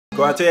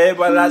Go out to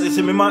everybody like to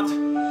see me much.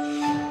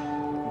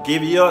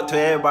 Give it up to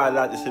everybody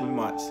like to see me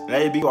much.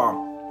 Let it be on.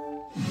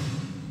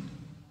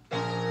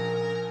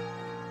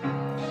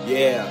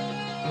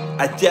 Yeah,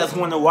 I just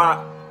want to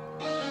walk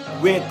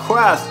with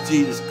Christ,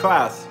 Jesus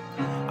Christ.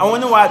 I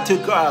wonder why I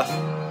took Christ.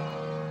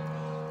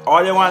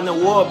 All they want in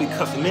the world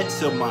because it meant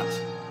so much.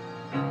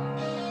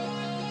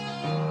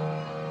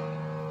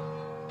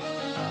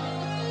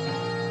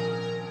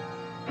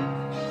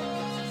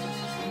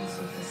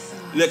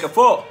 Looking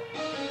for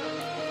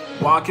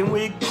walking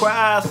with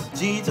Christ,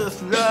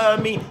 Jesus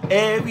love me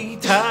every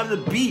time to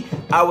be.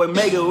 I would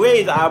make a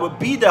raise, I would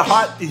be the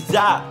heart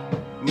desire.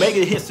 Make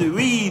a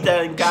history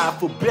that God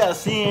for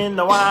blessing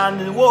the wine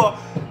and the war.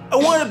 I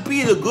want to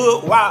be the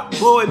good white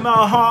boy in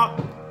my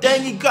heart.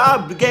 Thank you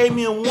God gave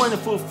me a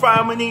wonderful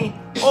family.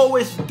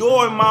 Always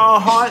door in my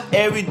heart.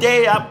 Every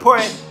day I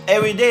pray,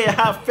 every day I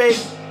have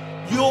faith.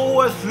 You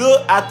always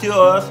look after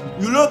us.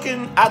 You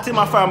looking after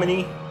my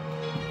family.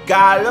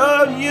 God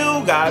love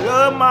you, God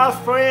love my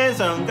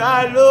friends, and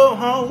God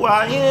love who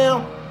I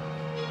am.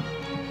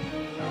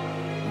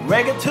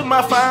 Record to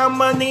my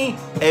family,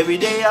 every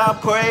day I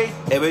pray,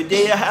 every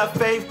day I have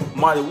faith.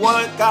 Mother,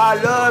 what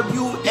God love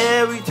you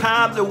every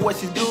time, the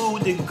what you do,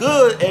 the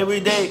good every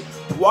day.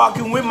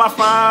 Walking with my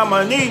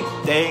family,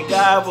 thank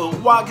God for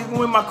walking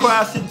with my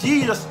Christ in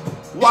Jesus.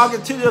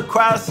 Walking to the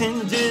cross in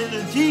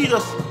the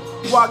Jesus.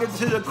 Walking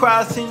to the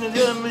cross in the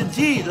name of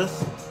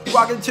Jesus.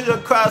 Walking to the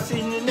cross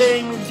in the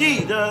name of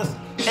Jesus.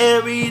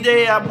 Every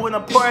day I wanna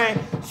pray.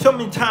 So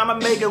many times I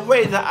make a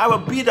way that I will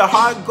be the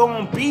heart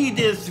gonna be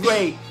this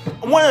way.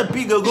 I wanna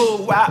be the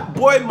good white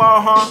boy,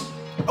 my heart.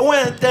 I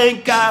wanna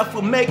thank God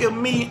for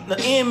making me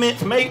the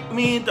image, make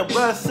me the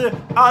blessing.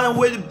 I don't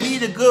want to be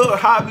the good,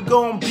 how we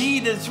gonna be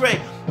this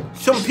way.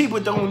 Some people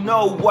don't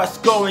know what's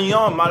going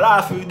on in my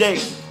life every day.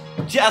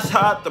 Just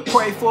have to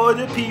pray for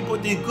the people,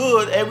 the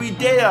good every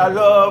day I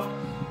love.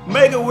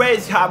 Make a way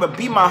how to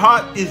be my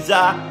heart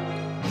desire.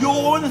 You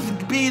always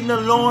be the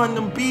Lord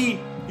and be.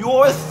 You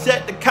always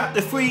set the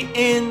captive free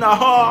in the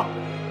heart.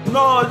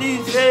 No,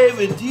 these days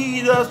with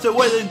Jesus, the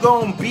way it's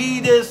gonna be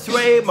this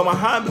way, but my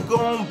heart is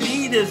gonna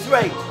be this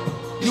way.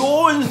 You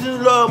always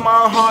love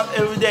my heart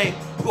every day.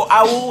 Well,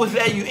 I will always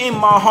let you in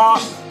my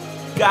heart.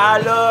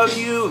 God love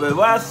you, but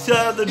what's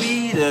up to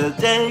be the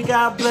day?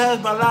 God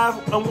bless my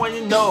life. I want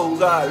you to know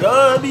God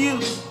love you,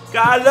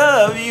 God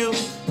love you,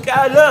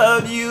 God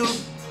love you.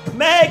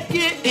 Make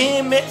it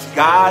image,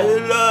 God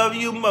love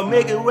you, but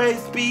make it way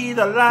speed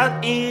a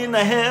lot in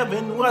the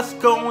heaven. What's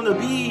gonna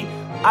be?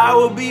 I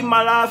will be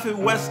my life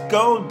and what's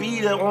gonna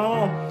be the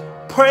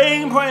on.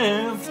 Praying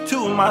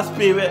to my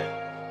spirit.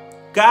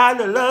 God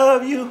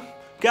love you.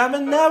 God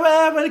will never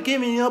ever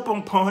give me up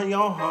upon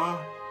your heart.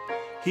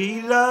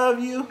 He love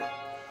you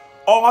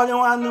all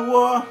around the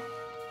world.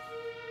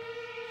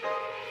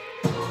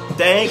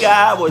 Thank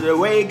God for the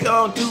way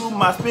gone through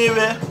my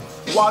spirit.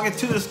 Walking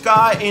to the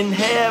sky in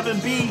heaven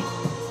be.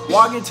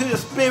 Walking to the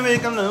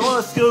spirit on the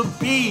Lord still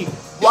be.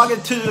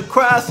 Walking to the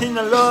Christ in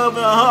the love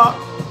and the heart.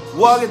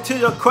 Walking to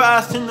the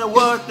Christ in the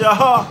word the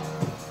heart.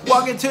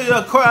 Walking to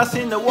the Christ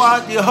in the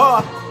word the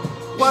heart.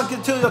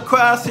 Walking to the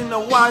Christ in the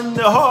one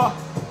the heart.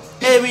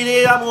 Every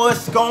day I'm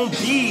what's gonna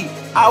be.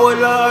 I will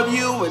love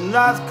you and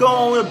not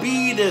gonna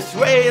be this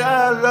way.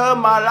 I love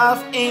my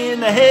life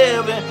in the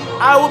heaven.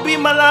 I will be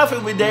my life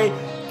every day.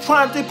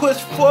 Trying to push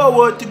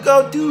forward to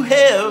go to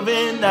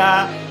heaven.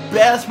 I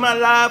bless my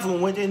life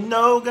and when you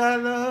know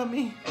God love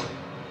me.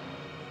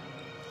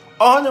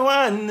 All the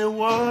one in the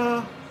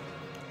world.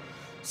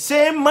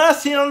 Say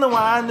mercy on the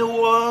one in the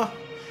world.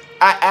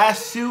 I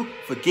ask you,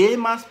 forgive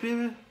my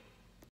spirit.